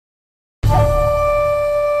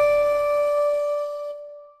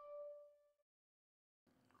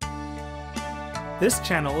This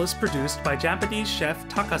channel is produced by Japanese chef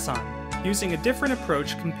Taka-san, using a different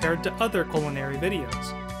approach compared to other culinary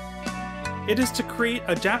videos. It is to create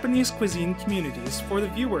a Japanese cuisine communities for the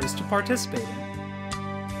viewers to participate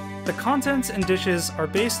in. The contents and dishes are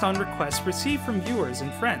based on requests received from viewers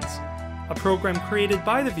and friends, a program created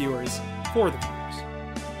by the viewers for the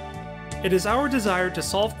viewers. It is our desire to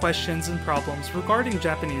solve questions and problems regarding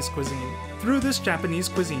Japanese cuisine through this Japanese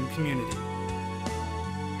cuisine community.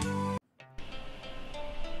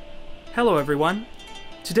 Hello everyone!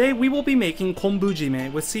 Today we will be making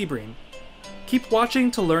Konbujime with sea bream. Keep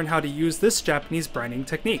watching to learn how to use this Japanese brining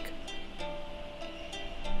technique.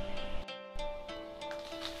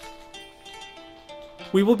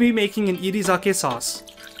 We will be making an irizake sauce,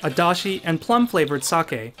 a dashi and plum flavored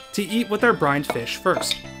sake, to eat with our brined fish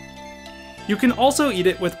first. You can also eat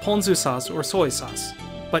it with ponzu sauce or soy sauce,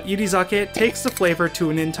 but irizake takes the flavor to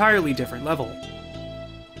an entirely different level.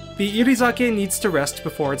 The irizake needs to rest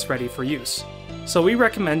before it's ready for use, so we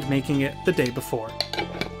recommend making it the day before.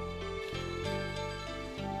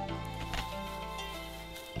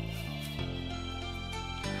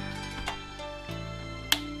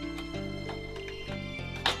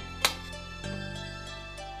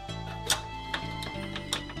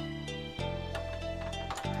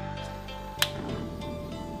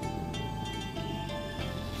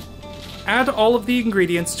 Add all of the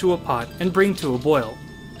ingredients to a pot and bring to a boil.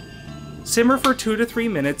 Simmer for 2 to 3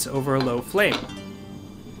 minutes over a low flame.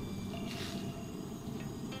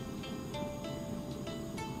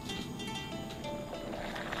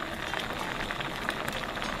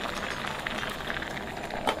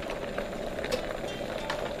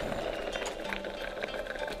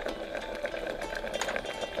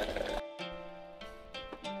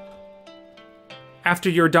 After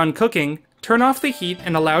you're done cooking, turn off the heat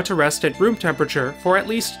and allow to rest at room temperature for at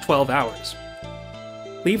least 12 hours.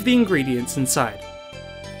 Leave the ingredients inside.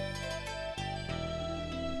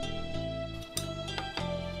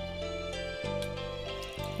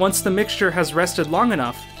 Once the mixture has rested long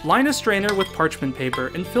enough, line a strainer with parchment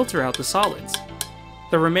paper and filter out the solids.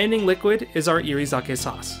 The remaining liquid is our irizake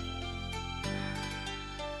sauce.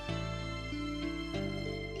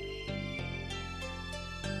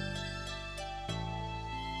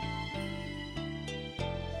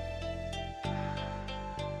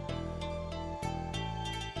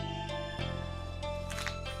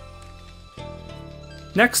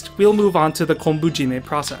 Next, we'll move on to the konbujime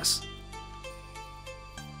process.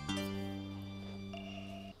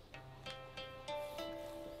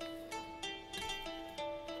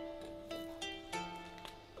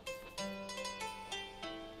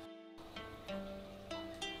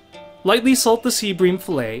 Lightly salt the sea bream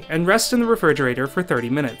fillet and rest in the refrigerator for 30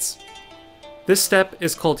 minutes. This step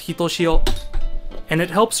is called hitoshio, and it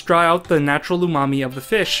helps dry out the natural umami of the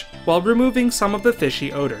fish while removing some of the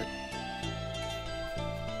fishy odor.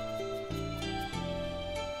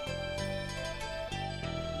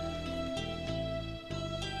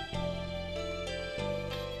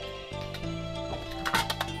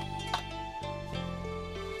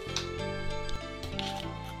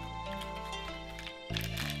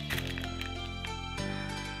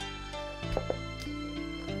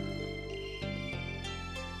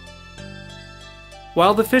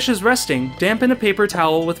 While the fish is resting, dampen a paper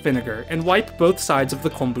towel with vinegar and wipe both sides of the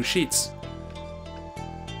konbu sheets.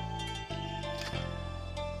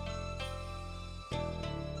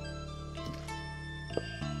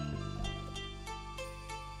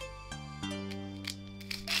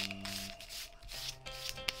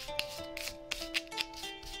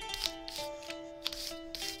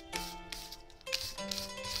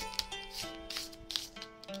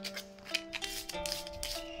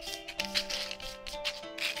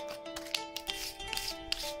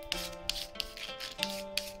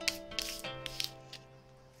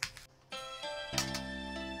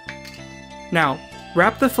 Now,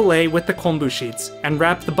 wrap the fillet with the konbu sheets and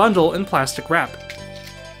wrap the bundle in plastic wrap.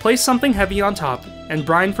 Place something heavy on top and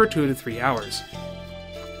brine for 2 to 3 hours.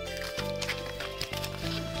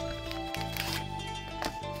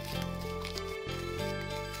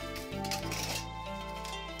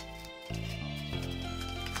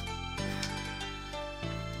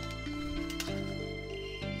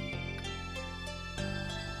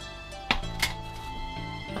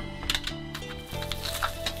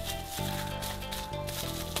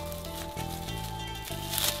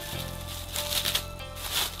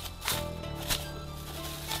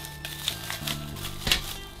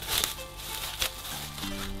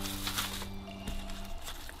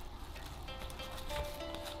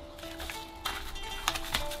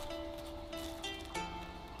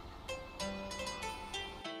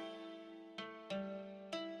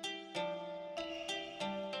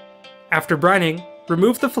 After brining,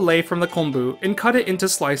 remove the filet from the konbu and cut it into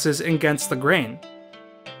slices against the grain.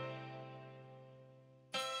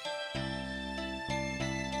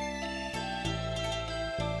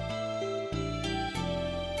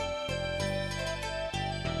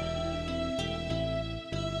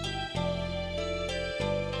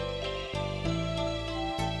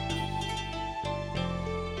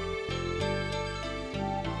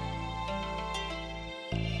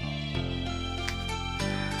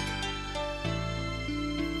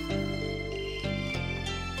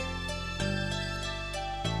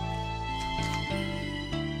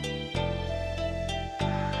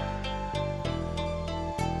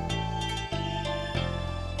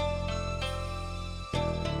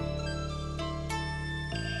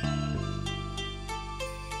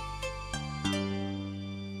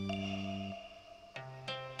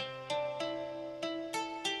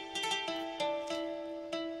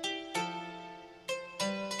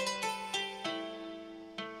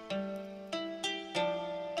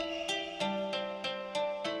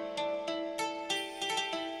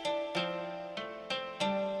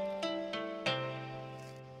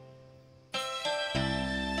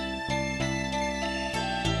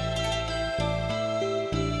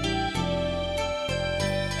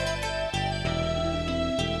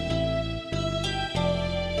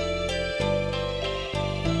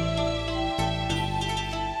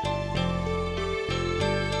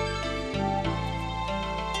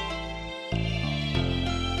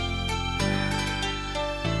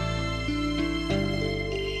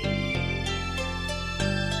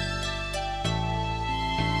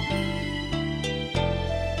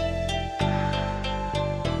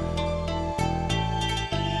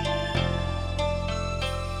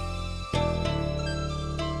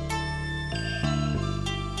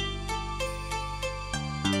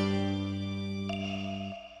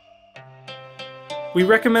 We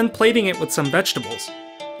recommend plating it with some vegetables.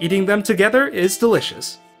 Eating them together is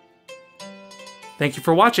delicious. Thank you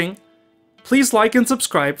for watching. Please like and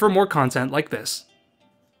subscribe for more content like this.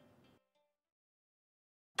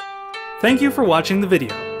 Thank you for watching the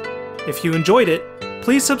video. If you enjoyed it,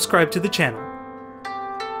 please subscribe to the channel.